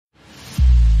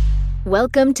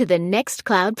Welcome to the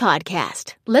Nextcloud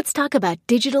podcast. Let's talk about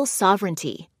digital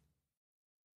sovereignty.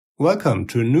 Welcome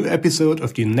to a new episode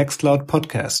of the Nextcloud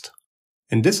podcast.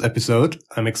 In this episode,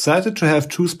 I'm excited to have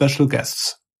two special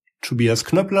guests, Tobias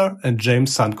Knöppler and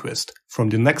James Sundquist from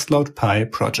the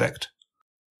NextcloudPi project.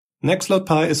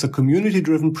 NextcloudPi is a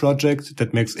community-driven project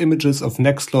that makes images of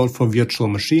Nextcloud for virtual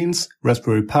machines,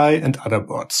 Raspberry Pi, and other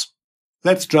boards.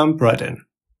 Let's jump right in.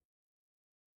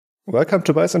 Welcome,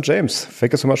 Tobias and James.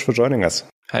 Thank you so much for joining us.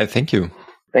 Hi, thank you.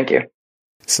 Thank you.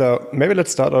 So maybe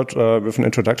let's start out with an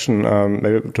introduction.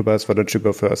 Maybe Tobias, why don't you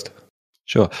go first?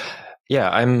 Sure. Yeah,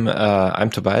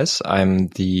 I'm Tobias. I'm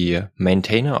the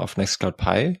maintainer of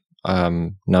NextcloudPi.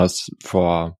 Now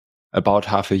for about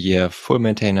half a year, full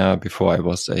maintainer. Before I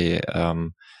was a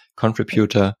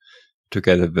contributor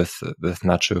together with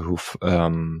Nacho, who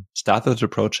started the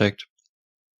project.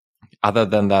 Other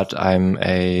than that, I'm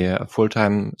a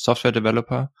full-time software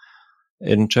developer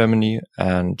in Germany,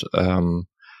 and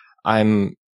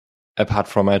I'm, apart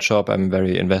from my job, I'm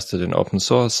very invested in open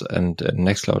source and in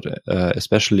Nextcloud,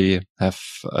 especially have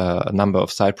a number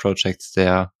of side projects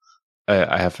there.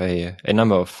 I have a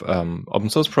number of open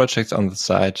source projects on the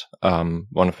side.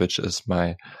 One of which is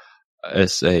a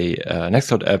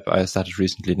Nextcloud app I started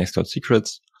recently, Nextcloud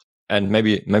Secrets. And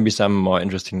maybe some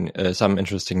interesting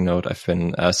note. I've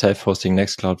been self-hosting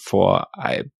Nextcloud for,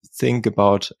 I think,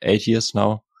 about 8 years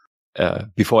now.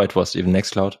 Before it was even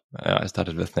Nextcloud, I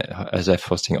started with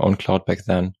self-hosting OwnCloud back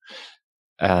then,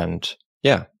 and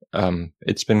yeah,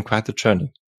 it's been quite the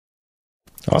journey.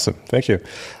 Awesome, thank you.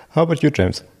 How about you,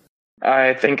 James?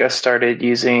 I think I started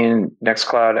using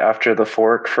Nextcloud after the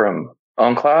fork from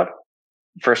OwnCloud.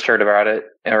 First heard about it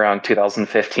around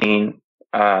 2015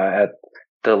 at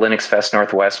the Linux Fest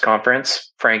Northwest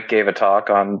conference. Frank gave a talk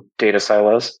on data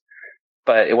silos,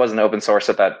 but it wasn't open source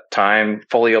at that time,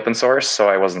 fully open source, so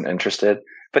I wasn't interested.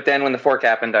 But then when the fork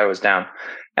happened, I was down.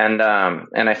 And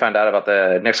I found out about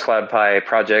the NextcloudPi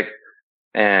project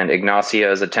and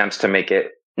Ignacio's attempts to make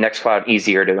it Nextcloud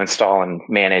easier to install and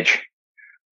manage.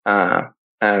 And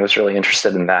I was really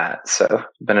interested in that. So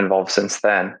I've been involved since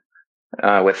then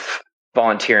with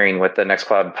volunteering with the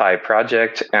NextcloudPi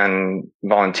project and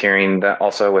volunteering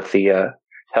also with the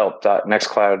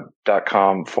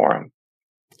help.nextcloud.com forum.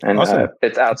 And awesome.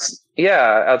 It's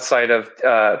outside of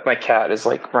my cat is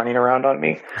like running around on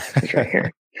me. He's right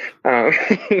here.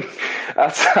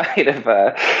 Outside of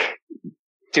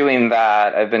doing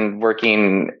that, I've been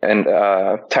working in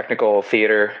technical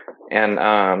theater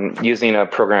and using a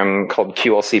program called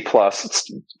QLC Plus. It's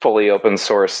fully open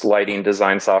source lighting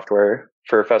design software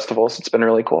for festivals. It's been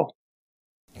really cool.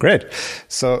 Great.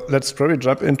 So let's probably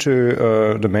jump into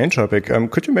the main topic.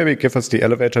 Could you maybe give us the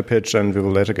elevator pitch, and we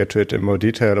will later get to it in more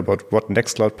detail about what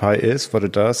NextcloudPi is, what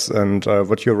it does, and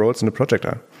what your roles in the project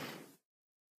are?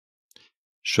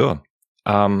 Sure.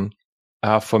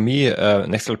 For me,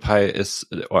 NextcloudPi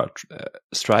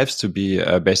strives to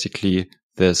be basically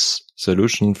this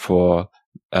solution for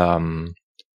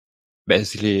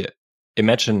basically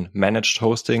imagine managed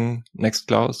hosting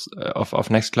Nextcloud of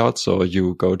Nextcloud. So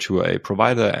you go to a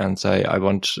provider and say, I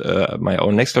want my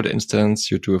own Nextcloud instance.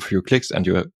 You do a few clicks and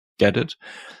you get it,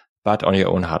 but on your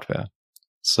own hardware.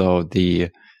 So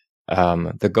the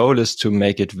goal is to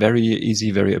make it very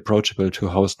easy, very approachable to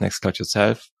host Nextcloud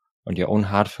yourself on your own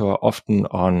hardware, often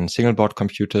on single board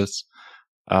computers,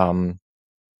 and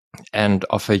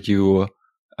offer you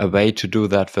a way to do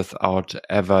that without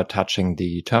ever touching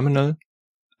the terminal,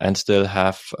 and still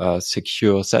have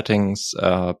secure settings,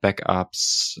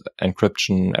 backups,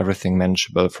 encryption, everything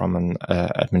manageable from an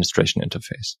administration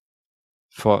interface.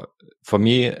 For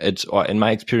me, in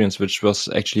my experience, which was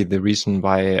actually the reason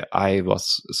why I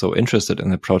was so interested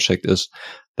in the project, is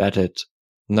that it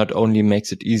not only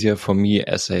makes it easier for me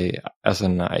as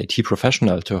an IT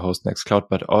professional to host Nextcloud,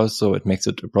 but also it makes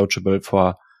it approachable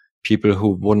for people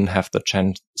who wouldn't have the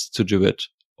chance to do it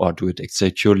or do it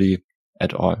securely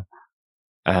at all.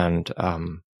 And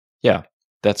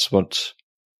that's what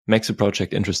makes the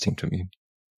project interesting to me.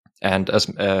 And as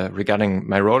regarding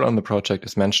my role on the project,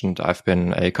 as mentioned, I've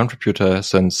been a contributor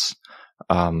since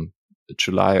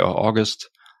July or August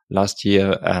last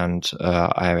year, and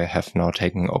I have now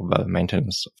taken over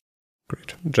maintenance.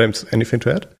 Great. James, anything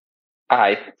to add?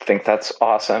 I think that's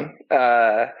awesome.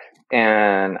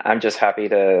 And I'm just happy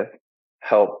to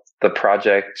help the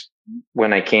project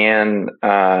when I can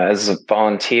as a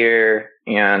volunteer.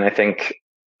 And I think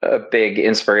a big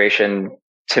inspiration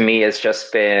to me has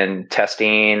just been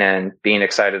testing and being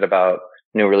excited about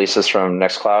new releases from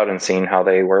Nextcloud and seeing how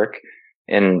they work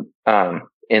in the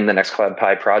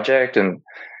NextcloudPi project. And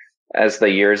as the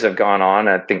years have gone on,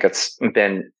 I think it's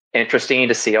been interesting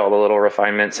to see all the little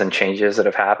refinements and changes that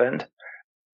have happened.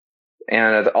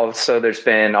 And also there's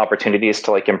been opportunities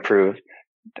to like improve,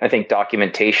 I think,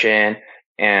 documentation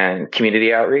and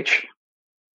community outreach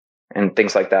and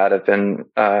things like that have been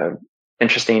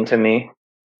interesting to me.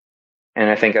 And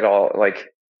I think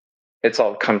it's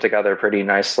all come together pretty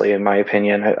nicely, in my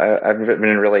opinion. I've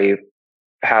been really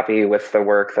happy with the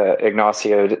work that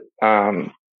Ignacio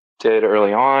did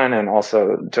early on, and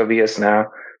also Tobias now.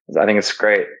 I think it's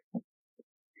great.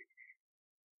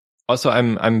 Also,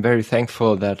 I'm very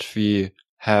thankful that we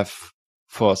have,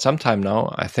 for some time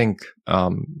now, I think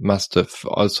must have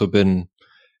also been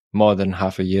more than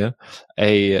half a year,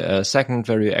 a second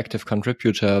very active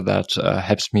contributor that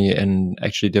helps me in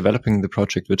actually developing the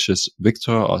project, which is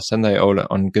Victor or Sendai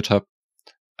on GitHub.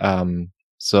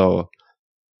 So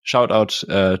shout out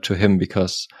to him,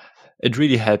 because it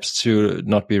really helps to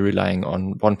not be relying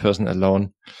on one person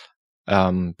alone,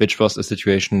 which was a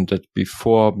situation that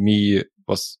before me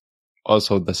was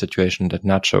also the situation that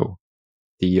Nacho,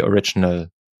 the original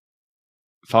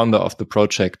founder of the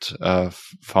project,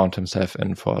 found himself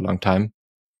in for a long time.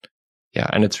 Yeah,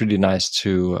 and it's really nice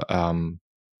to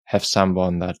have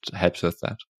someone that helps with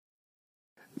that.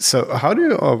 So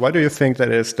why do you think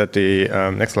that is that the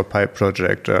NextcloudPi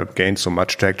project gained so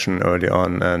much traction early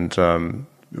on? And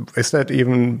is that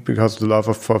even because of the love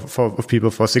of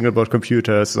people for single board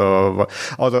computers, or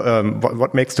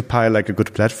what makes the Pi like a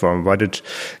good platform? Why did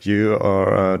you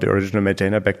or the original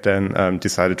maintainer back then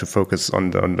decided to focus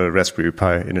on the Raspberry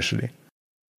Pi initially?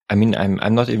 I mean,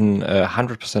 I'm not even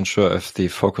 100% sure if the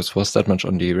focus was that much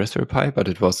on the Raspberry Pi, but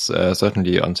it was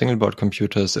certainly on single board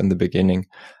computers in the beginning,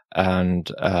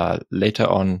 and later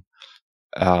on,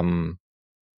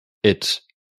 it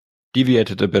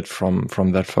deviated a bit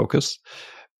from that focus.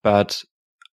 But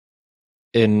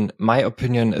in my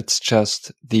opinion, it's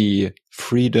just the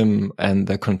freedom and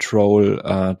the control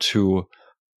to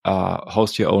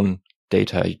host your own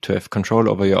data, to have control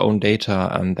over your own data,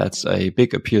 and that's a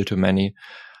big appeal to many.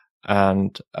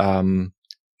 And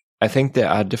I think there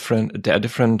are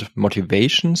different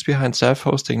motivations behind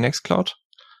self-hosting Nextcloud,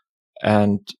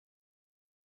 and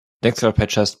NextcloudPi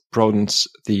just broadens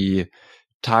the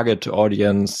target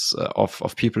audience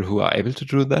of people who are able to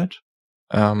do that.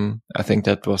 I think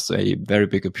that was a very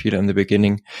big appeal in the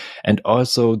beginning, and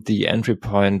also the entry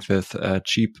point with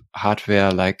cheap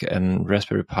hardware like a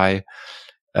Raspberry Pi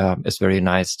is very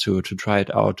nice to try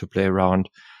it out, to play around,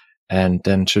 and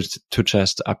then to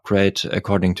just upgrade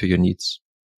according to your needs.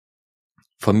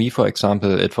 For me, for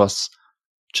example, it was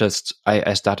just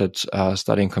I started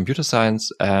studying computer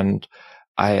science, and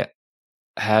I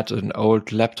had an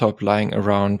old laptop lying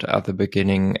around at the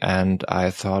beginning, and I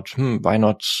thought, why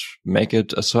not make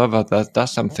it a server that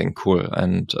does something cool?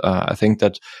 And I think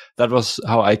that was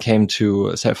how I came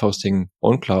to self-hosting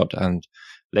OwnCloud. And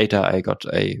later I got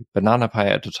a Banana Pi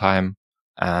at the time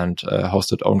and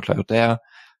hosted OwnCloud there.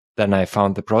 Then I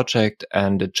found the project,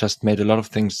 and it just made a lot of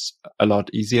things a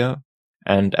lot easier.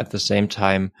 And at the same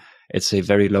time, it's a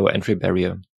very low entry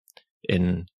barrier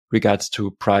in regards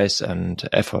to price and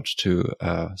effort to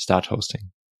start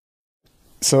hosting.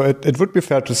 So it would be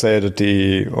fair to say that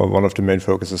one of the main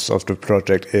focuses of the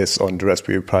project is on the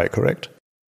Raspberry Pi, correct?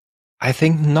 I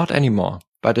think not anymore,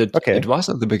 but it was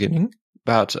at the beginning.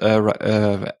 But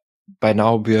by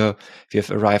now we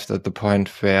have arrived at the point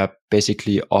where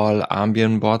basically all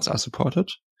Ambien boards are supported,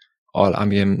 all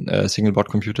Ambien single board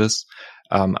computers.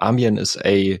 Ambien is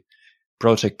a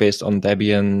project based on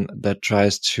Debian that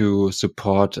tries to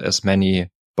support as many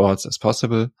boards as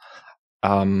possible.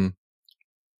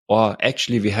 Or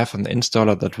actually we have an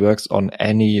installer that works on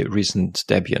any recent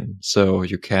Debian. So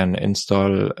you can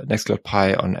install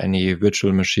NextcloudPi on any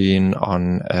virtual machine,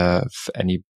 on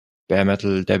any bare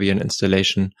metal Debian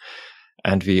installation.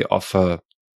 And we offer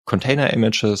container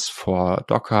images for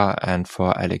Docker and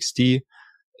for LXD.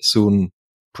 Soon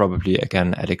probably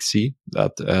again LXC.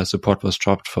 That support was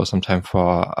dropped for some time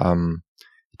for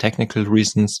technical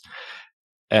reasons.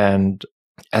 And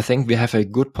I think we have a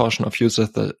good portion of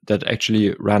users that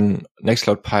actually run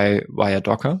NextcloudPi via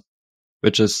Docker,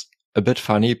 which is a bit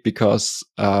funny because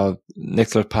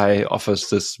NextcloudPi offers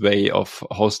this way of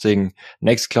hosting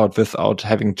Nextcloud without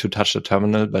having to touch the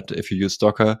terminal. But if you use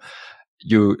Docker,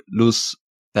 you lose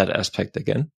that aspect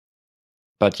again.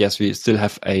 But yes, we still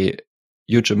have a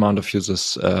huge amount of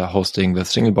users hosting with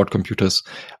single board computers.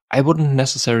 I wouldn't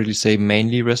necessarily say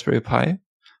mainly Raspberry Pi.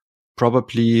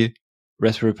 Probably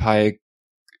Raspberry Pi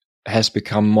has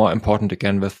become more important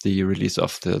again with the release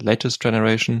of the latest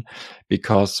generation,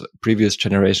 because previous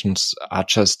generations are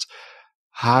just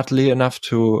hardly enough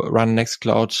to run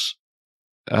Nextcloud.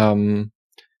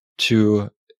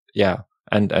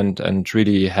 and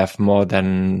really have more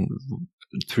than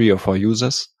 3 or 4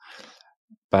 users.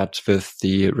 But with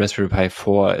the Raspberry Pi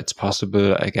 4, it's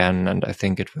possible again, and I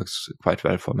think it works quite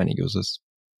well for many users.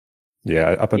 Yeah,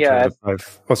 up until the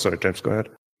 5. Oh, sorry, James, go ahead.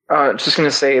 Just going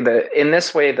to say that in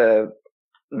this way, the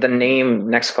name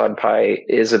NextcloudPi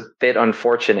is a bit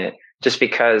unfortunate, just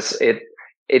because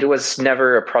it was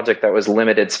never a project that was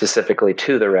limited specifically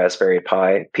to the Raspberry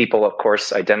Pi. People, of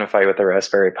course, identify with the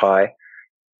Raspberry Pi,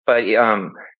 but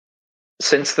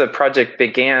since the project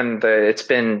began, it's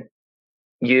been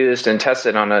used and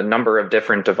tested on a number of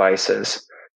different devices,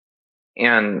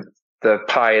 and the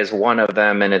Pi is one of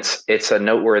them, and it's a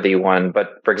noteworthy one.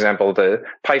 But for example, the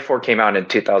Pi 4 came out in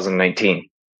 2019,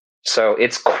 so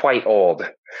it's quite old,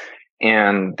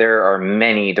 and there are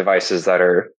many devices that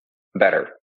are better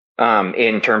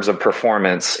in terms of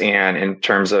performance and in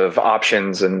terms of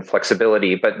options and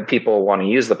flexibility. But people want to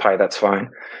use the Pi, that's fine.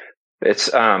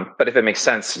 But if it makes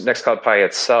sense, NextcloudPi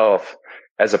itself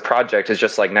as a project is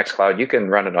just like Nextcloud. You can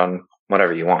run it on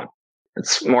whatever you want.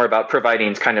 It's more about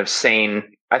providing kind of sane.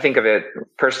 I think of it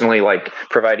personally like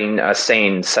providing a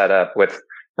sane setup with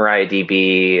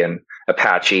MariaDB and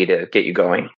Apache to get you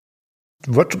going.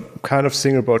 What kind of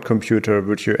single-board computer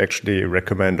would you actually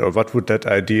recommend, or what would that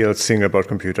ideal single-board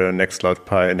computer,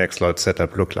 NextcloudPi, Nextcloud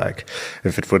setup look like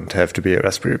if it wouldn't have to be a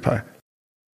Raspberry Pi?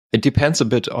 It depends a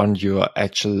bit on your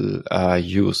actual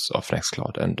use of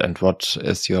Nextcloud and what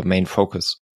is your main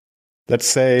focus. Let's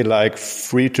say like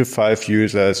 3 to 5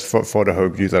 users for the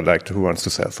home user, like who wants to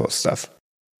Salesforce stuff.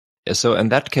 So in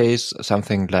that case,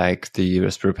 something like the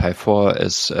Raspberry Pi 4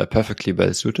 is perfectly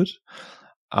well suited.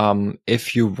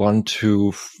 If you want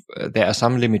to, there are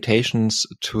some limitations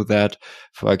to that.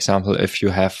 For example, if you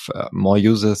have more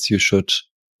users, you should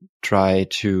try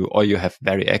to, or you have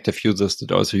very active users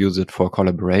that also use it for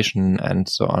collaboration and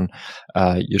so on.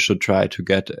 You should try to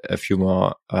get a few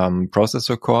more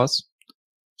processor cores.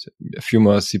 A few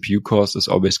more CPU cores is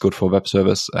always good for web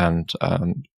service, and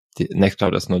the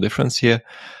Nextcloud is no difference here.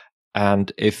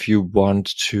 And if you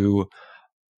want to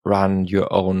run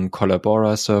your own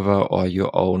Collabora server or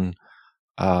your own,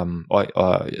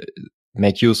 or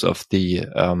make use of the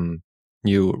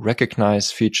new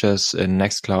recognize features in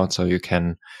Nextcloud, so you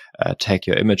can take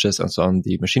your images and so on,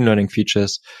 the machine learning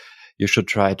features, you should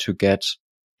try to get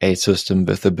a system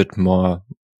with a bit more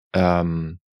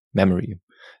memory.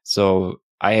 So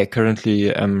I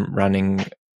currently am running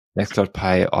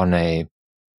NextcloudPi on a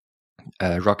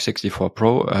ROG 64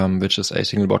 Pro, which is a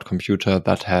single board computer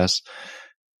that has,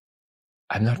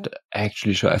 I'm not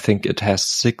actually sure, I think it has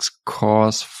 6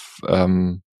 cores.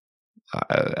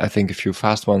 I think a few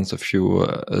fast ones, a few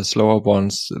slower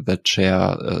ones that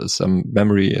share some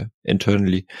memory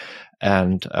internally,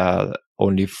 and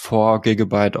only 4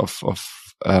 gigabyte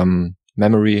of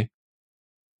memory.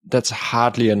 That's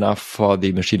hardly enough for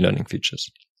the machine learning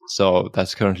features. So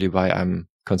that's currently why I'm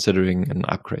considering an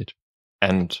upgrade.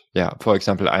 And yeah, for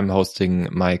example, I'm hosting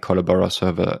my Collabora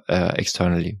server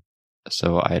externally,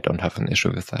 so I don't have an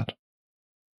issue with that.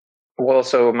 Well,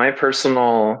 so my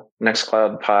personal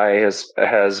NextcloudPi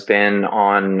has been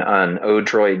on an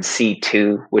Odroid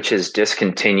C2, which is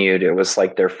discontinued. It was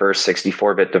like their first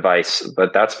 64-bit device,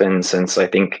 but that's been since I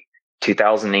think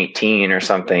 2018 or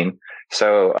something.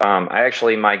 So I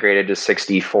actually migrated to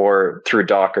 64 through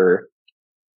Docker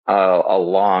a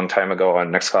long time ago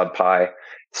on NextcloudPi.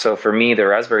 So for me, the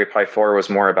Raspberry Pi 4 was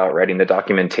more about writing the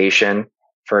documentation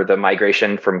for the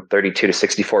migration from 32 to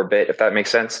 64-bit, if that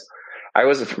makes sense. I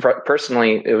was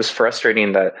personally, it was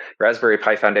frustrating that Raspberry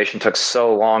Pi Foundation took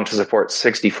so long to support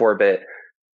 64-bit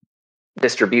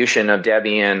distribution of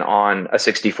Debian on a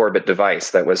 64-bit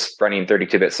device that was running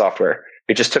 32-bit software.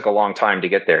 It just took a long time to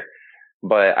get there.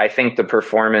 But I think the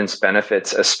performance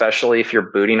benefits, especially if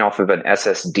you're booting off of an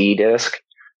SSD disk,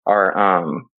 are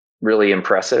really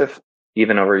impressive,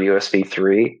 even over USB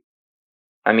 3.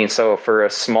 I mean, so for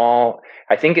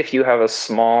I think if you have a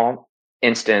small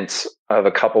instance of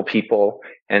a couple people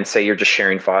and say you're just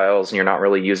sharing files and you're not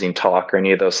really using Talk or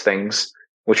any of those things,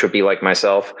 which would be like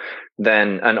myself,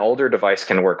 then an older device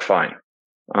can work fine.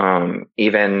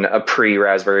 Even a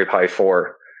pre-Raspberry Pi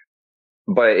 4.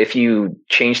 But if you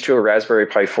change to a Raspberry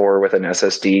Pi 4 with an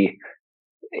SSD,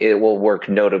 it will work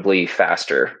notably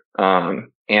faster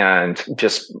and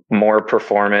just more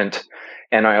performant.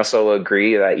 And I also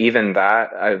agree that even that,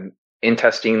 in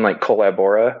testing like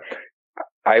Collabora,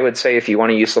 I would say if you want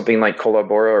to use something like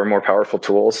Collabora or more powerful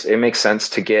tools, it makes sense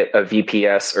to get a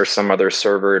VPS or some other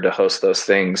server to host those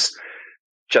things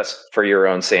just for your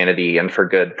own sanity and for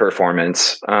good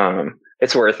performance.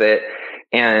 It's worth it.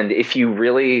 And if you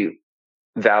really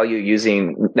value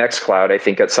using Nextcloud, I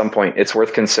think at some point it's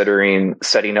worth considering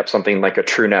setting up something like a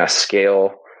TrueNAS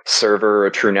scale server,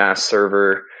 a TrueNAS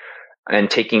server, and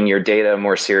taking your data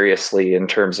more seriously in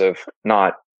terms of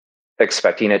not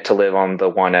expecting it to live on the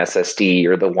one SSD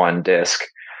or the one disk.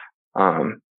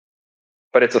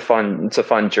 But it's a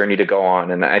fun journey to go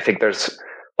on. And I think there's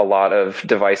a lot of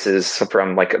devices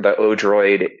from like the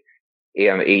Odroid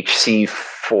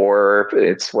HC4.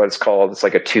 It's what it's called. It's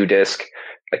like a 2-disc,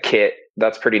 a kit.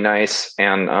 That's pretty nice.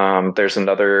 And there's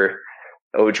another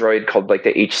Odroid called like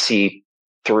the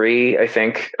HC3, I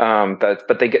think.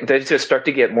 But they just start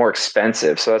to get more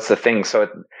expensive. So that's the thing. So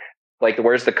like,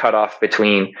 where's the cutoff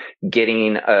between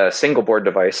getting a single board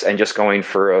device and just going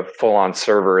for a full-on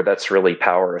server that's really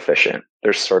power efficient?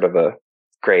 There's sort of a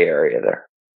gray area there.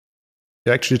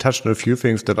 You actually touched on a few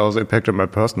things that also impacted my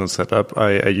personal setup.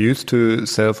 I used to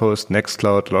self-host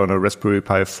Nextcloud on a Raspberry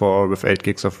Pi 4 with 8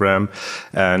 gigs of RAM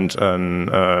and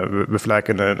with like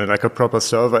a proper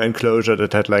server enclosure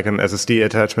that had like an SSD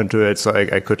attachment to it, so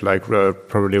I could like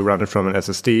probably run it from an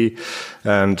SSD.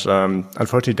 And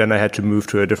unfortunately, then I had to move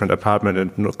to a different apartment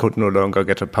and could no longer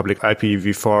get a public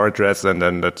IPv4 address, and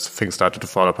then that thing started to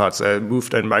fall apart. So I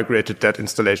moved and migrated that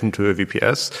installation to a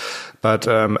VPS, but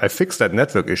I fixed that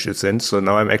network issue since. So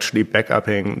now I'm actually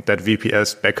backupping that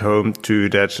VPS back home to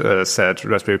that said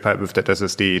Raspberry Pi with that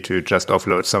SSD to just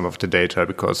offload some of the data,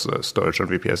 because storage on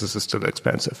VPS is still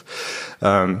expensive.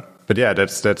 But yeah,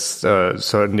 that's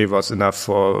certainly was enough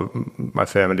for my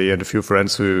family and a few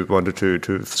friends who wanted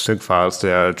to sync files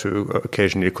there, to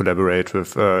occasionally collaborate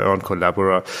with on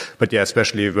Collabora. But yeah,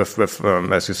 especially with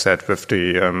as you said, with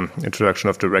the introduction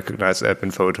of the Recognize app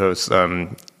in Photos,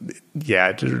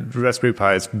 yeah, the Raspberry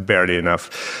Pi is barely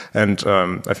enough. And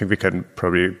I think we can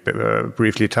probably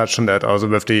briefly touch on that also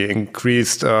with the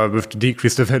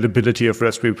decreased availability of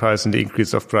Raspberry Pis and the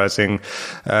increase of pricing.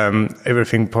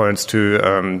 Everything points to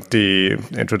the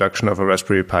introduction of a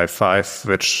Raspberry Pi 5,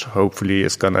 which hopefully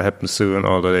is going to happen soon,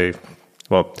 although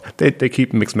they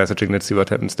keep mixed messaging. Let's see what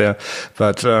happens there.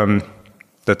 But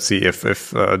let's see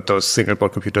if those single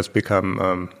board computers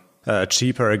become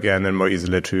cheaper again and more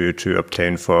easily to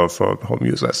obtain for home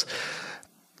users.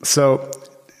 So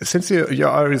since you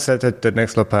already said that the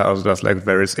NextcloudPi also does like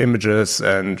various images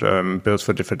and builds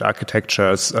for different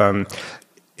architectures,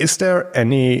 is there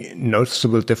any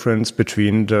noticeable difference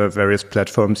between the various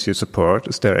platforms you support?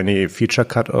 Is there any feature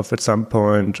cutoff at some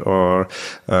point, or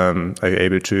are you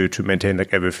able to maintain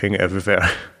like everything everywhere?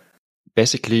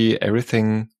 Basically,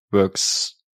 everything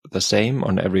works the same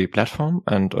on every platform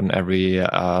and on every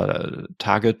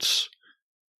target,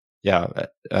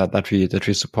 that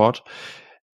we support.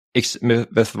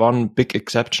 With one big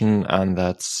exception, and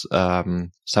that's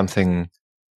something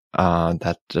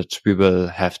that we will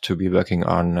have to be working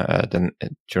on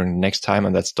during the next time,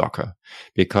 and that's Docker.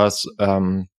 Because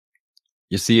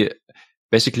you see,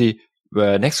 basically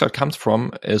where Nextcloud comes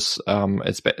from is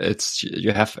it's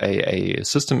you have a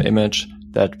system image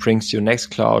that brings you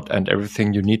Nextcloud and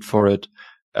everything you need for it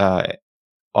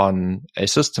on a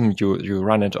system. You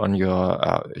run it on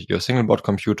your single board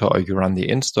computer, or you run the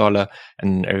installer,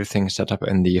 and everything is set up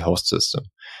in the host system.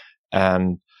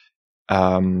 And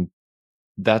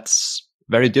that's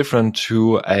very different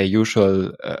to a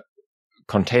usual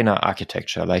container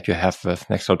architecture like you have with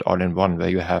Nextcloud All-in-One, where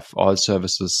you have all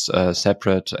services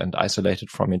separate and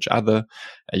isolated from each other.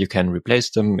 You can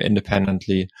replace them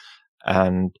independently,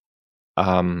 and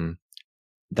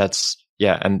that's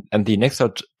and the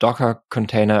Nextcloud Docker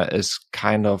container is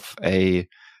kind of a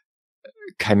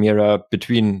chimera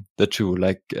between the two.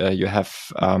 Like you have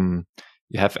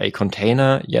a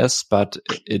container, yes, but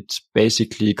it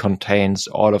basically contains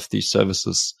all of these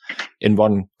services in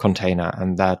one container,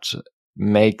 and that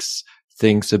makes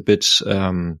things a bit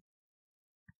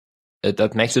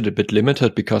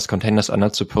limited, because containers are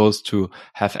not supposed to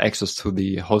have access to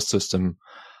the host system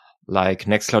like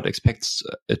Nextcloud expects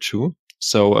it to.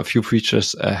 So a few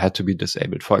features had to be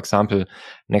disabled. For example,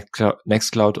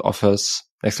 NextcloudPi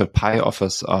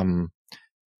offers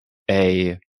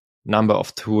a number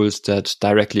of tools that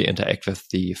directly interact with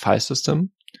the file system.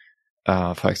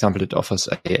 For example, it offers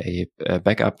a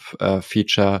backup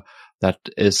feature that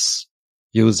is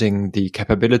using the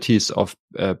capabilities of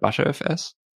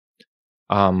ButterFS,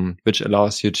 which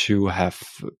allows you to have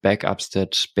backups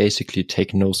that basically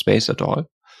take no space at all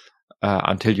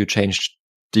until you change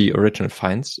the original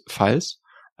files.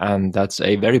 And that's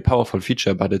a very powerful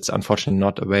feature, but it's unfortunately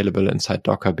not available inside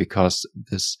Docker because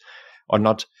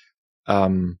not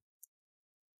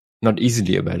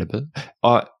easily available.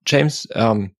 James,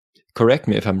 correct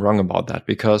me if I'm wrong about that,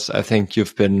 because I think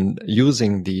you've been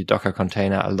using the Docker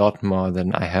container a lot more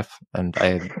than I have, and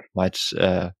I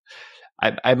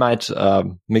might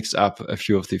mix up a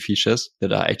few of the features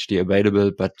that are actually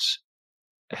available, but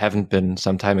haven't been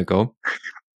some time ago.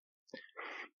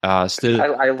 Still,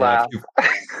 I laugh.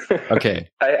 Okay.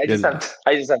 I just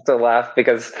have to laugh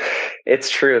because it's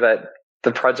true that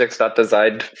the project's not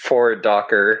designed for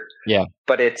Docker. Yeah.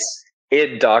 But it's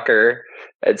in Docker,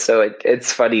 and so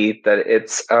it's funny that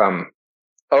it's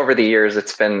over the years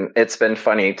it's been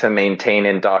funny to maintain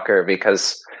in Docker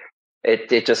because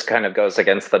it just kind of goes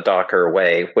against the Docker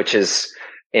way, which is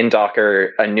in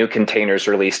Docker a new container is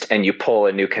released and you pull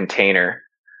a new container.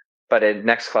 But in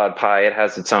NextcloudPi, it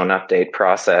has its own update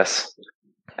process.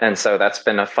 And so that's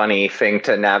been a funny thing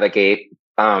to navigate,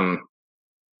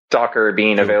 Docker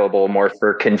being available more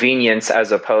for convenience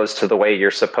as opposed to the way you're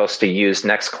supposed to use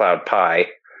NextcloudPi.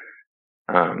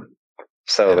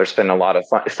 So there's been a lot of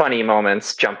funny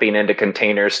moments jumping into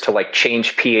containers to like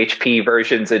change PHP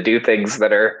versions and do things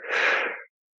that are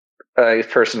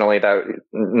personally that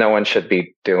no one should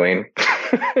be doing.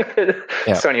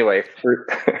 So anyway.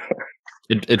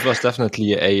 It was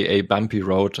definitely a bumpy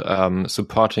road,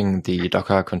 supporting the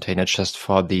Docker container just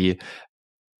for the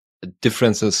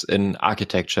differences in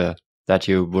architecture that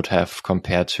you would have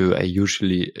compared to a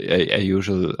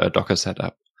usual Docker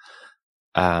setup.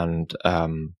 And,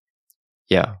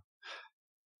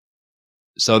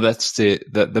 so that's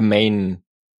the main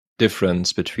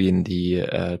difference between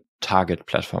the target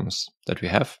platforms that we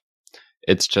have.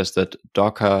 It's just that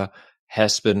Docker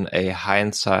has been a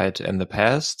hindsight in the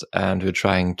past, and we're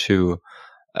trying to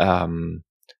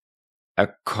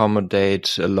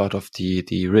accommodate a lot of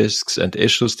the risks and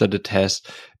issues that it has,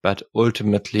 but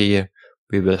ultimately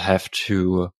we will have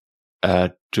to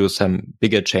do some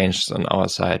bigger changes on our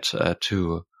side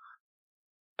to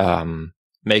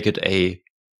make it a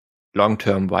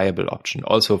long-term viable option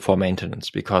also for maintenance,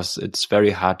 because it's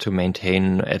very hard to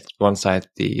maintain at one side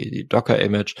the Docker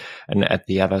image and at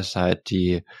the other side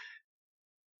the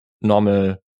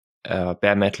normal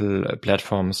bare metal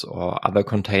platforms or other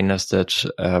containers that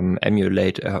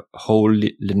emulate a whole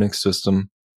Linux system,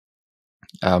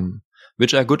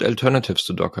 which are good alternatives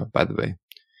to Docker, by the way.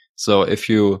 So if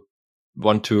you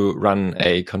want to run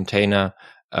a container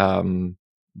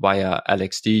via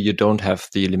LXD, you don't have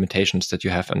the limitations that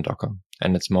you have in Docker,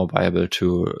 and it's more viable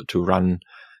to run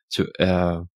to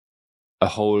a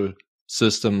whole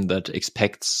system that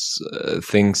expects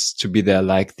things to be there,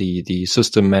 like the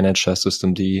system manager,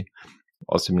 systemd,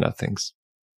 or similar things.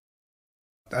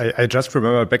 I just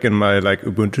remember back in my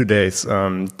Ubuntu days,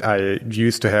 I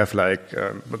used to have a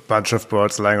bunch of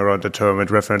boards lying around at home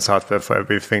and reference hardware for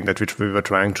everything that we were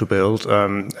trying to build.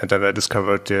 And then I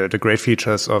discovered the great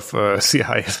features of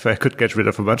CI, where I could get rid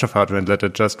of a bunch of hardware and let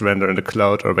it just render in the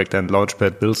cloud, or back then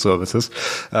Launchpad build services.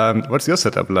 What's your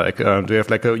setup like? Do you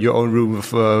have your own room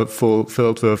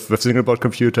filled with single board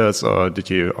computers, or did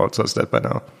you outsource that by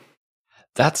now?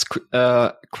 That's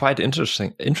quite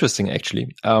interesting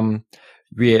actually.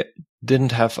 We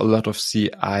didn't have a lot of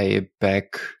CI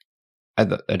back, I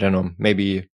don't know,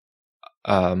 maybe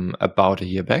about a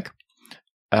year back.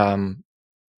 And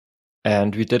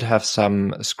we did have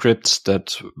some scripts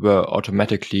that were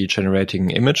automatically generating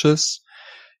images.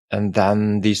 And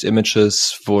then these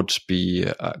images would be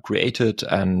created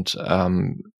and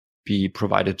be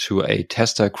provided to a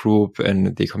tester group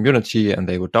in the community, and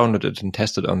they would download it and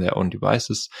test it on their own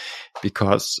devices.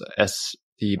 Because as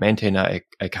the maintainer,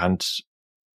 I can't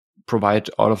provide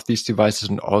all of these devices,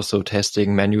 and also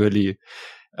testing manually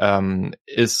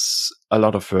is a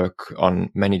lot of work on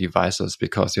many devices,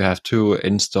 because you have to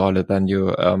install it. Then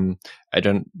you, I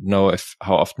don't know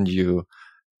how often you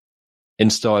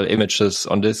install images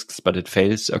on disks, but it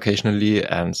fails occasionally,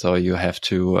 and so you have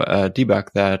to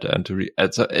debug that, and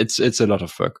it's a lot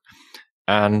of work.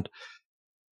 And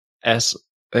as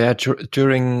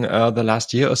during the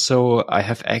last year or so, I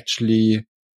have actually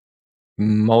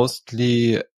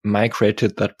mostly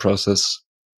migrated that process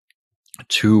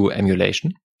to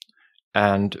emulation,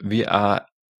 and we are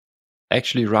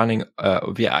actually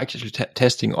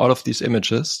testing all of these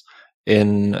images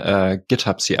in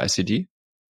GitHub CI/CD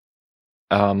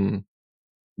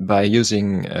by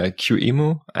using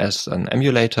QEMU as an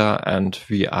emulator, and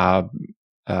we are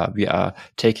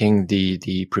taking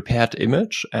the prepared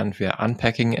image and we are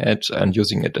unpacking it and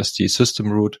using it as the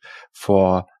system root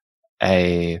for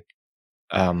an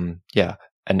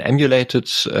emulated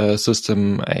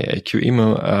system, a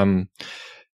QEMU,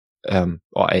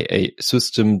 or a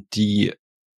systemd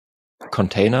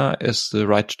container is the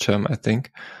right term, I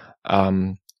think.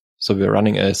 So we're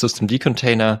running a systemd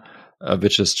container,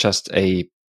 which is just a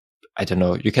I don't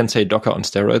know, you can say Docker on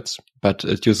steroids, but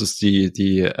it uses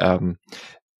the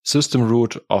system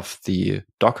root of the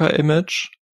Docker image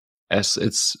as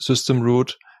its system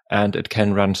root, and it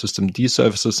can run systemd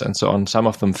services and so on. Some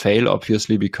of them fail,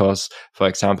 obviously, because, for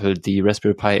example, the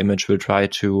Raspberry Pi image will try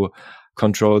to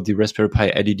control the Raspberry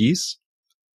Pi LEDs,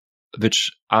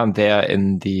 which aren't there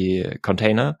in the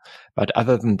container. But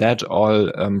other than that,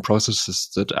 all processes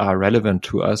that are relevant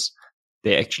to us,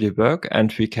 they actually work,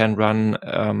 and we can run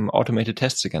automated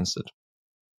tests against it.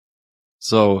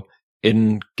 So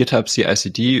in GitHub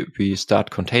CI/CD, we start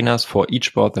containers for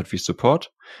each board that we support,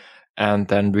 and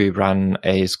then we run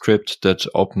a script that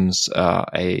opens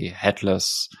a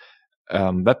headless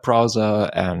web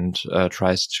browser and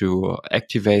tries to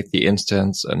activate the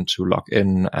instance and to log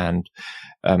in and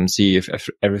see if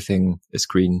everything is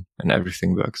green and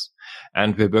everything works.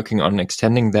 And we're working on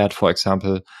extending that. For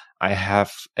example, I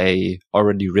have a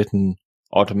already written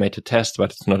automated test,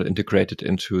 but it's not integrated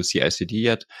into CI/CD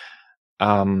yet,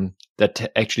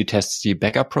 that actually tests the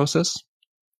backup process.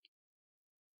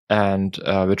 And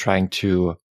we're trying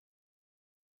to,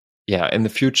 in the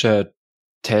future,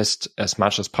 test as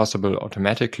much as possible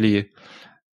automatically,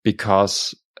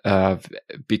 because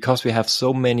we have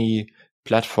so many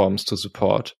platforms to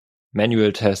support.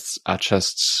 Manual tests are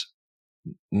just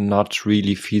not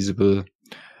really feasible.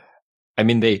 I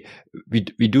mean, we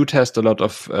do test a lot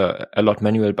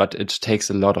manual, but it takes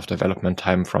a lot of development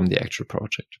time from the actual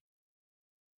project.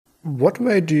 What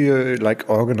way do you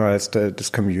organize this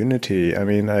community? I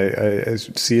mean, I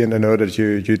see and I know that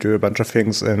you do a bunch of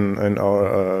things in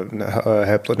our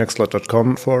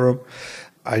help.nextcloud.com forum.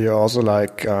 Are you also I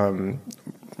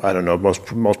don't know, most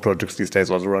projects these days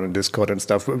also run in Discord and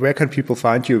stuff. Where can people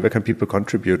find you? Where can people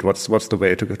contribute? What's the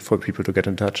way for people to get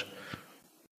in touch?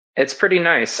 It's pretty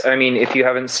nice. I mean, if you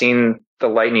haven't seen the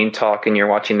lightning talk and you're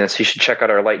watching this, you should check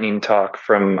out our lightning talk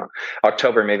from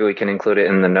October. Maybe we can include it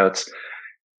in the notes.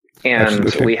 And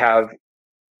Absolutely. we have,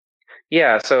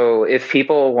 so if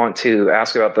people want to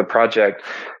ask about the project,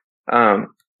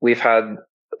 we've had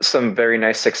some very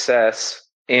nice success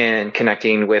in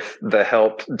connecting with the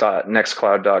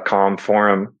help.nextcloud.com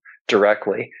forum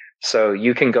directly. So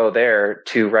you can go there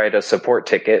to write a support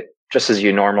ticket, just as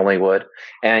you normally would,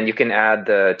 and you can add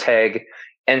the tag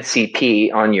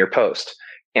NCP on your post.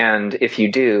 And if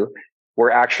you do,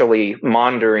 we're actually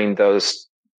monitoring those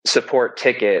support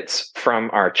tickets from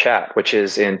our chat, which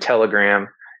is in Telegram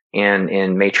and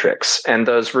in Matrix. And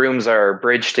those rooms are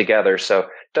bridged together, so it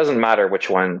doesn't matter which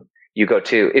one you go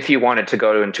to if you wanted to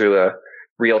go into a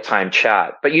real-time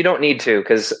chat. But you don't need to,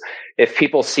 because if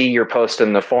people see your post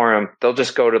in the forum, they'll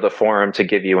just go to the forum to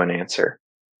give you an answer,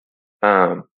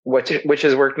 which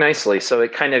has worked nicely. So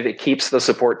it keeps the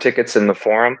support tickets in the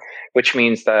forum, which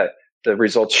means that the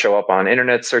results show up on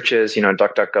internet searches,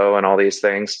 DuckDuckGo and all these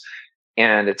things.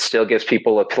 And it still gives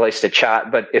people a place to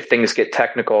chat. But if things get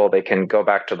technical, they can go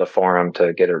back to the forum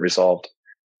to get it resolved.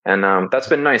 And that's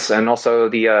been nice. And also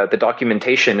the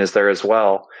documentation is there as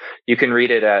well. You can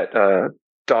read it at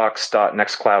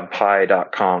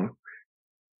docs.nextcloudpi.com.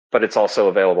 But it's also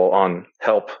available on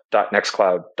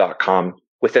help.nextcloud.com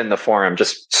within the forum,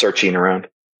 just searching around.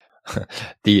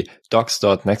 The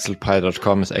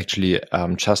docs.nextcloudpi.com is actually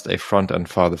just a front end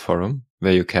for the forum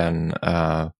where you can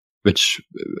which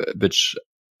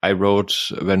I wrote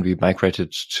when we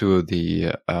migrated to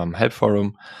the help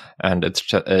forum, and it's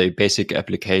just a basic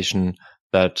application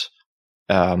that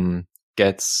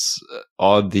gets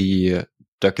all the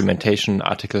documentation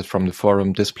articles from the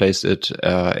forum, displays it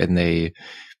in a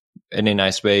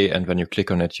nice way, and when you click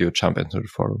on it, you jump into the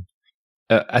forum.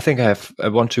 I think I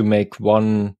want to make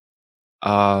one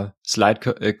slide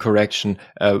correction.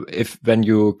 When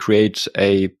you create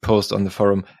a post on the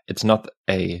forum, it's not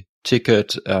a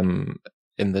ticket in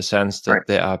the sense that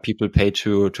there are people paid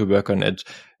to work on it.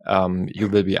 You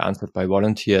will be answered by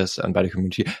volunteers and by the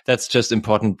community. That's just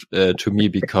important to me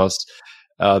because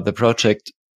the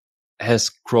project has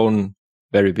grown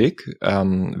very big.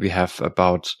 We have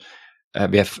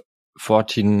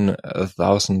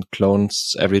 14,000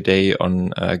 clones every day on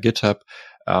GitHub,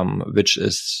 which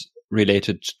is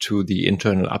related to the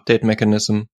internal update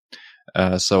mechanism.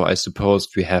 So I suppose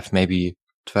we have maybe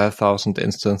 12,000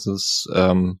 instances.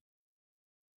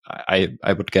 I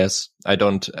would guess. I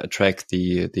don't track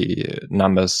the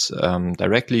numbers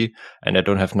directly, and I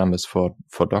don't have numbers for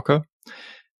Docker.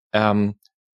 And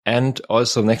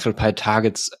also NextcloudPi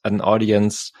targets an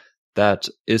audience that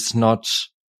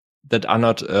are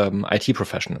not IT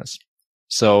professionals.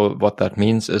 So what that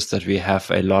means is that we have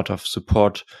a lot of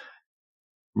support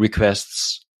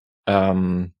requests,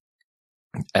 and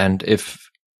if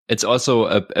it's also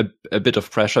a bit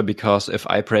of pressure, because if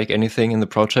I break anything in the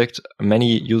project,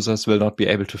 many users will not be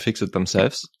able to fix it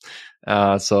themselves.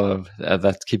 So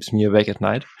that keeps me awake at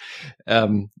night.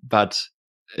 But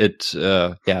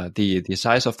the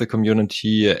size of the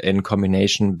community in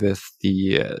combination with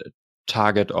the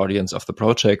target audience of the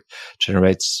project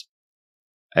generates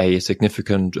a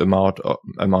significant amount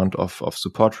of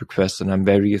support requests. And I'm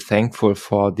very thankful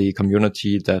for the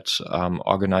community that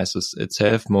organizes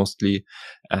itself mostly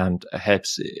and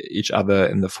helps each other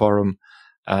in the forum.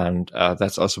 And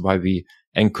that's also why we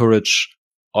encourage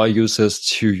all users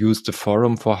to use the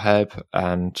forum for help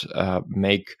and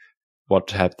make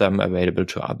what help them available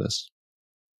to others.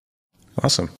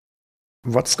 Awesome.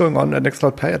 What's going on at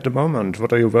NextcloudPi at the moment?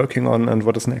 What are you working on and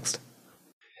what is next?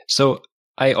 So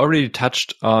I already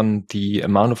touched on the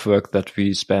amount of work that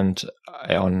we spent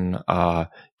on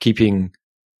keeping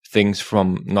things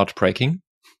from not breaking.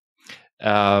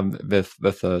 With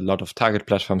a lot of target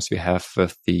platforms we have,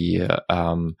 with the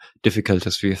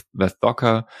difficulties with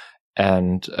Docker,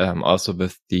 and also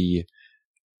with the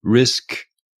risk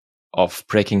of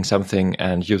breaking something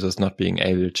and users not being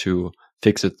able to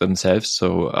fix it themselves.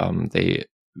 So they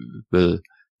will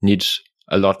need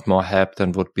a lot more help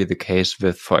than would be the case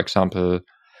with, for example,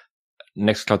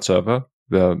 Nextcloud Server,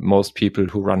 where most people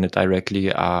who run it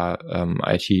directly are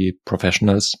IT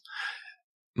professionals.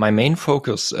 My main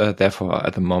focus, therefore,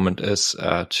 at the moment is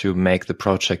to make the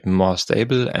project more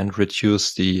stable and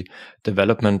reduce the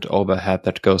development overhead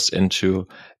that goes into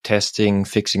testing,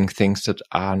 fixing things that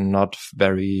are not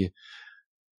very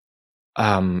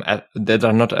that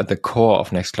are not at the core of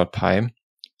NextcloudPi,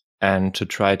 and to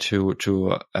try to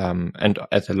and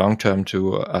at the long term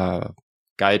to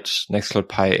guide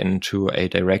NextcloudPi into a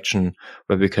direction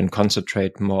where we can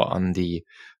concentrate more on the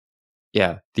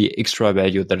extra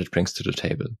value that it brings to the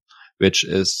table, which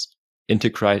is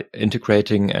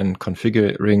integrating and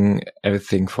configuring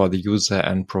everything for the user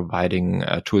and providing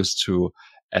tools to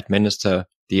administer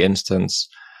the instance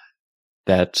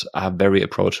that are very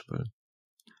approachable.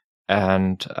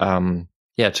 And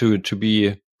to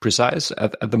be precise,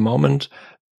 at the moment,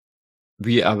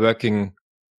 we are working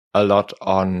a lot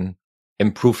on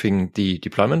improving the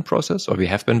deployment process, or we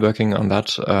have been working on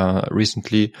that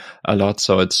recently a lot.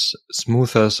 So it's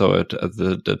smoother. So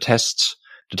the tests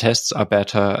are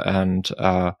better, and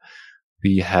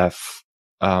we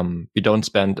don't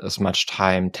spend as much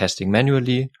time testing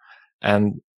manually.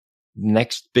 And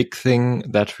next big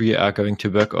thing that we are going to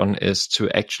work on is to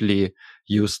actually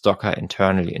use Docker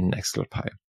internally in NextcloudPi.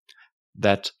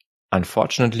 That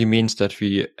unfortunately means that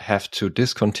we have to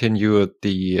discontinue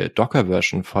the Docker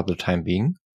version for the time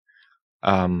being.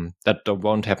 That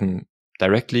won't happen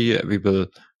directly. We will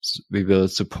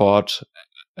support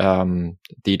the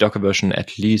Docker version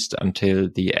at least until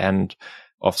the end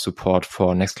of support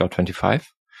for Nextcloud 25,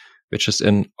 which is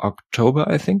in October,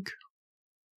 I think.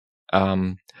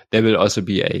 There will also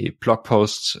be a blog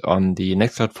post on the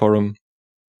Nextcloud forum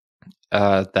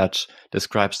that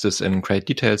describes this in great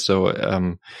detail.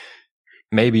 So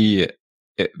maybe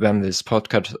when this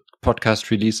podcast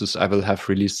releases, I will have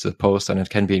released the post, and it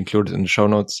can be included in the show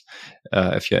notes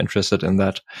if you're interested in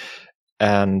that.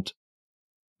 And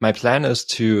my plan is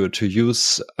to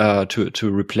use to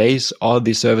replace all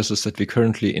the services that we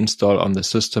currently install on the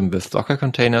system with Docker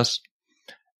containers,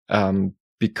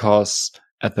 because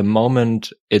at the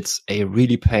moment it's a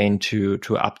really pain to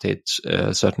update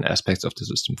certain aspects of the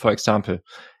system. For example,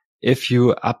 if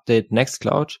you update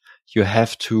Nextcloud, you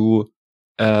have to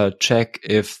check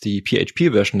if the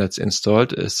PHP version that's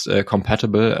installed is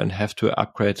compatible, and have to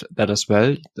upgrade that as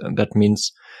well. That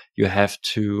means you have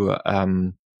to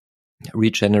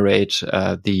regenerate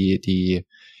the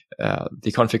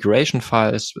configuration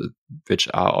files, which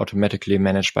are automatically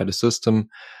managed by the system,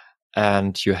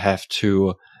 and you have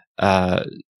to have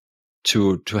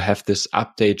this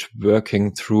update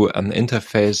working through an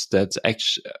interface that's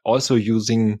actually also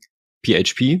using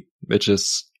PHP, which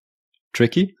is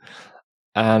tricky.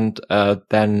 And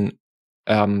then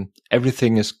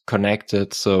everything is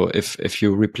connected. So if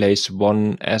you replace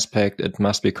one aspect, it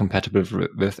must be compatible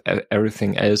with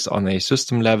everything else on a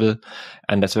system level,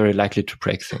 and that's very likely to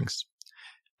break things.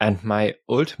 And my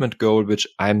ultimate goal, which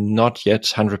I'm not yet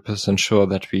 100% sure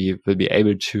that we will be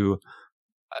able to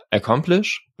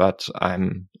accomplish, but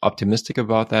I'm optimistic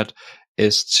about that,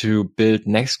 is to build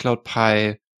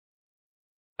NextcloudPi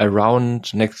around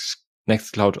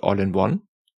Nextcloud all-in-one.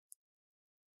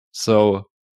 So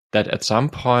that at some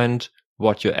point,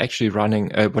 what you're actually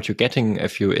running, what you're getting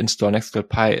if you install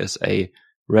NextcloudPi is a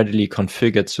readily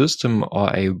configured system,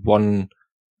 or a one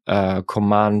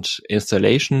command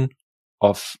installation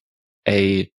of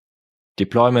a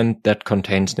deployment that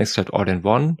contains Nextcloud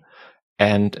all-in-one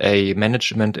and a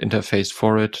management interface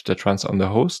for it that runs on the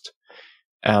host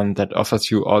and that offers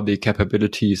you all the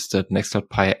capabilities that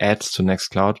NextcloudPi adds to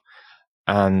Nextcloud.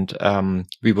 And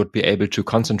we would be able to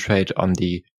concentrate on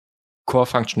the core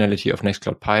functionality of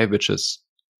NextcloudPi, which is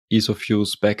ease of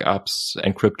use, backups,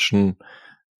 encryption,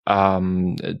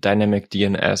 dynamic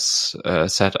DNS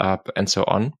setup, and so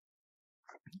on.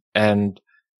 And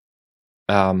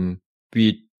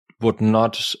we would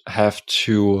not have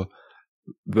to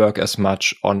work as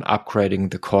much on upgrading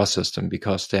the core system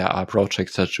because there are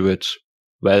projects that do it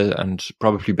well and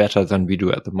probably better than we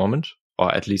do at the moment,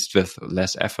 or at least with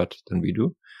less effort than we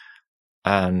do.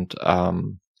 And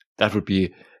that would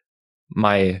be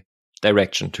my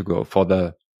direction to go for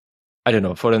the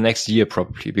next year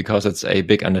probably, because it's a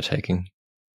big undertaking.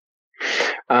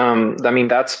 I mean,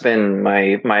 that's been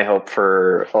my hope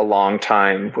for a long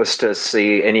time, was to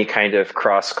see any kind of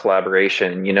cross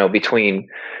collaboration, between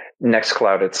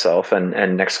Nextcloud itself and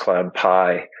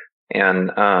NextcloudPi.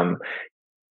 And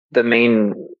the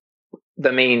main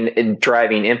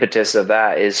driving impetus of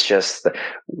that is just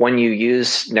when you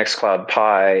use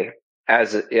NextcloudPi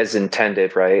as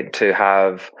intended, right, to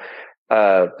have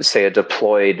say a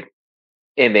deployed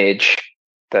image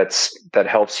that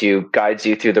helps you, guides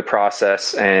you through the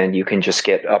process, and you can just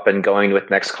get up and going with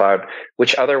Nextcloud,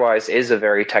 which otherwise is a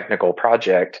very technical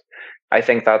project. I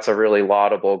think that's a really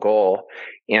laudable goal.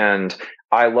 And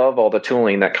I love all the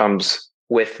tooling that comes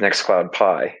with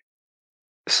NextcloudPi.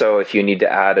 So if you need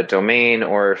to add a domain,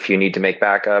 or if you need to make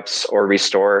backups or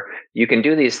restore, you can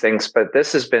do these things. But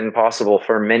this has been possible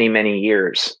for many, many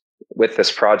years with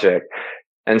this project.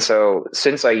 And so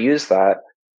since I used that,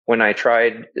 when I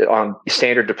tried on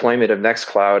standard deployment of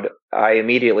Nextcloud, I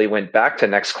immediately went back to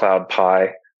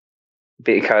NextcloudPi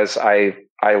because I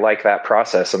like that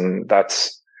process. And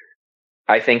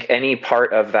I think any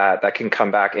part of that can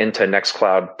come back into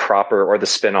Nextcloud proper, or the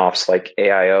spin-offs like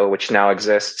AIO, which now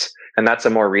exists. And that's a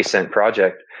more recent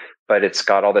project, but it's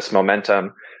got all this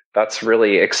momentum. That's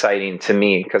really exciting to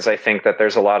me, because I think that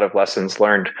there's a lot of lessons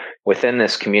learned within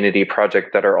this community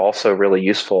project that are also really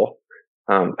useful,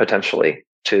 potentially,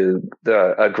 to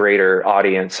a greater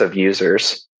audience of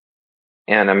users.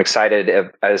 And I'm excited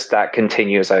as that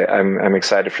continues. I'm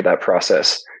excited for that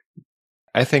process.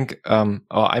 I think,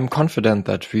 I'm confident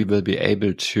that we will be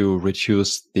able to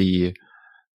reduce the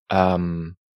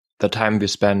time we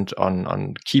spend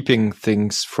on keeping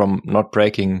things from not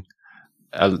breaking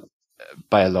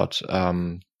by a lot.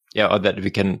 Or that we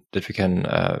can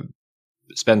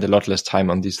spend a lot less time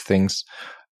on these things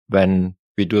when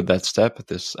we do that step,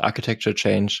 this architecture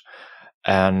change.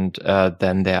 And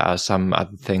then there are some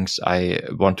other things I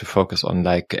want to focus on,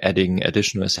 like adding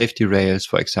additional safety rails,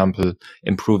 for example,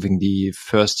 improving the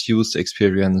first use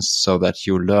experience so that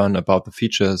you learn about the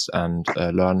features and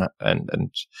learn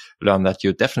that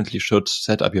you definitely should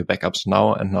set up your backups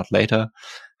now and not later,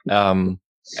 and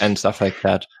stuff like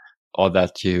that. Or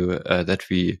that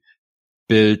we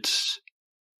build,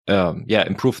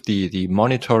 improve the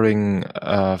monitoring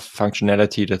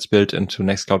functionality that's built into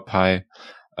NextcloudPi.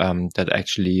 That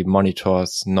actually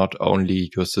monitors not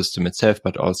only your system itself,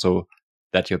 but also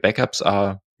that your backups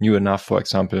are new enough, for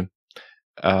example.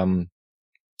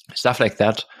 Stuff like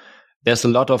that. There's a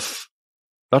lot of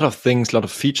things, a lot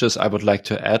of features I would like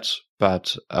to add,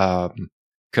 but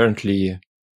currently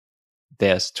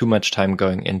there's too much time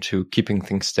going into keeping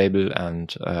things stable,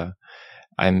 and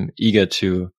I'm eager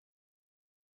to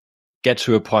get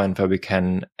to a point where we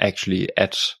can actually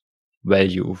add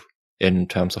value in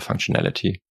terms of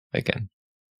functionality again.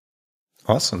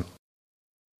 Awesome.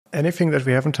 Anything that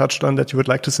we haven't touched on that you would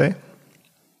like to say?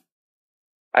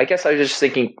 I guess I was just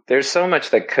thinking there's so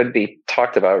much that could be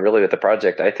talked about really with the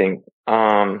project, I think.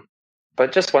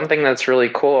 But just one thing that's really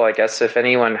cool, I guess, if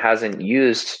anyone hasn't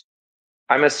used,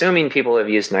 I'm assuming people have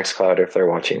used Nextcloud if they're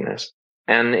watching this.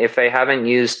 And if they haven't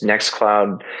used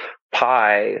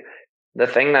NextcloudPi, the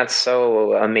thing that's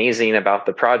so amazing about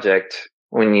the project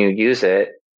when you use it,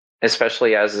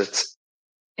 especially as it's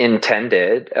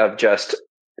intended, of just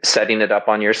setting it up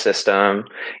on your system,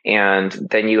 and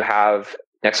then you have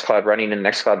Nextcloud running in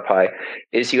NextcloudPi,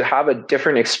 is you have a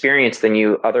different experience than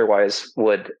you otherwise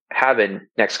would have in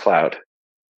Nextcloud,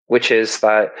 which is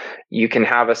that you can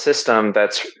have a system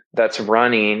that's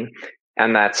running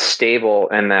and that's stable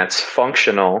and that's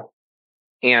functional.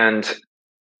 And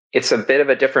it's a bit of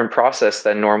a different process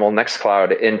than normal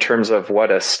Nextcloud in terms of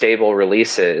what a stable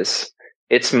release is.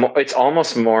 It's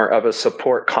almost more of a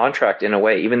support contract in a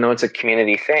way, even though it's a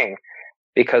community thing,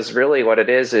 because really what it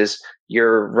is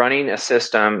you're running a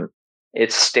system,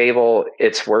 it's stable,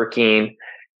 it's working,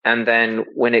 and then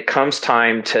when it comes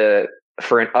time to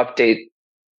for an update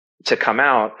to come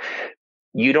out,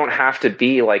 you don't have to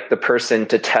be like the person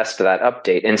to test that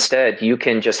update. Instead, you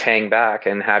can just hang back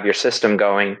and have your system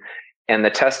going, and the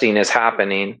testing is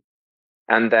happening.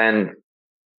 And then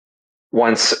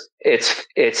once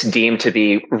it's deemed to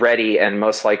be ready and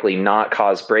most likely not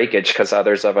cause breakage, because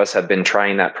others of us have been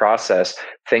trying that process,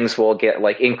 things will get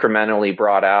like incrementally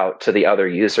brought out to the other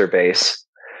user base.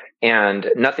 And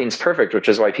nothing's perfect, which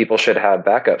is why people should have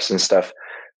backups and stuff.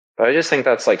 But I just think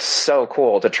that's like so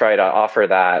cool to try to offer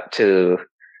that to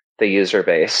the user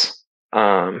base.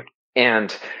 And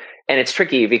it's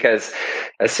tricky because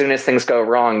as soon as things go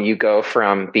wrong, you go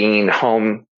from being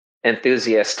home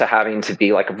enthusiast to having to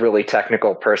be like a really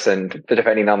technical person,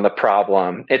 depending on the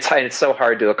problem. It's so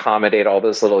hard to accommodate all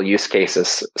those little use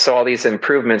cases. So all these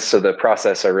improvements to the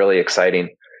process are really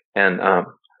exciting. And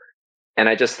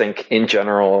I just think in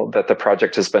general that the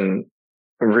project has been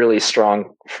really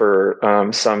strong for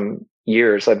some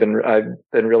years. I've been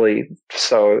really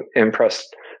so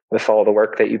impressed with all the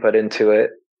work that you put into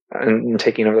it and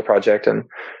taking over the project, and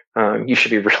you should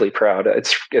be really proud.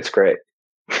 It's great.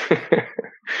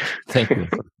 Thank you.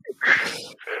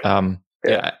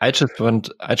 Yeah, I just want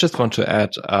to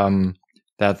add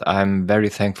that I'm very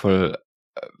thankful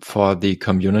for the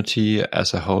community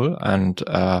as a whole, and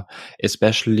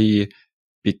especially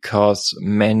because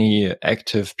many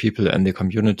active people in the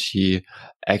community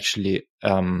actually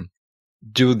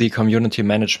do the community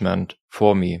management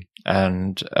for me.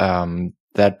 And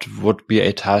that would be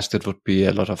a task that would be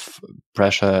a lot of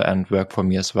pressure and work for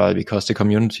me as well, because the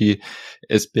community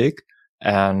is big,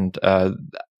 and I'm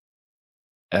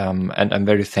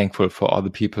very thankful for all the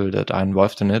people that are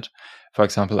involved in it. For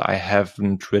example, I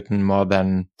haven't written more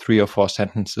than 3 or 4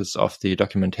 sentences of the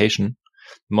documentation.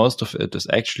 Most of it is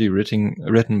actually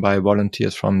written by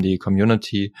volunteers from the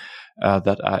community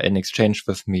that are in exchange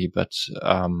with me, but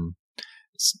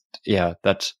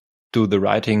that do the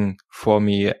writing for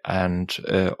me, and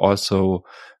also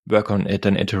work on it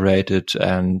and iterate it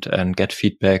and get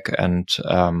feedback, and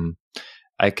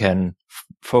I can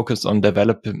focus on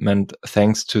development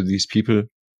thanks to these people.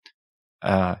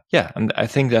 And I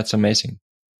think that's amazing.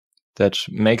 That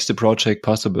makes the project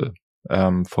possible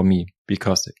for me,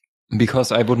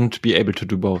 because I wouldn't be able to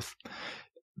do both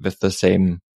with the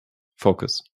same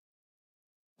focus.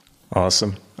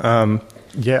 Awesome.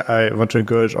 I want to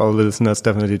encourage all the listeners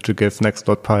definitely to give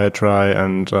NextcloudPi a try,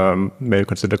 and maybe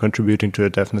consider contributing to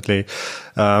it, definitely.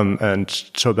 And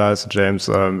Tobias and James,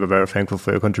 we're very thankful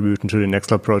for your contribution to the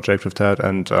Nextcloud project with that,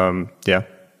 and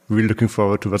really looking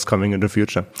forward to what's coming in the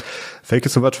future. Thank you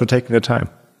so much for taking the time.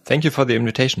 Thank you for the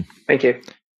invitation. Thank you.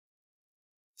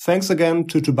 Thanks again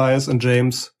to Tobias and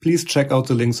James. Please check out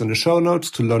the links in the show notes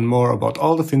to learn more about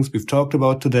all the things we've talked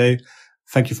about today.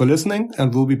 Thank you for listening,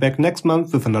 and we'll be back next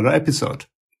month with another episode.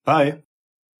 Bye.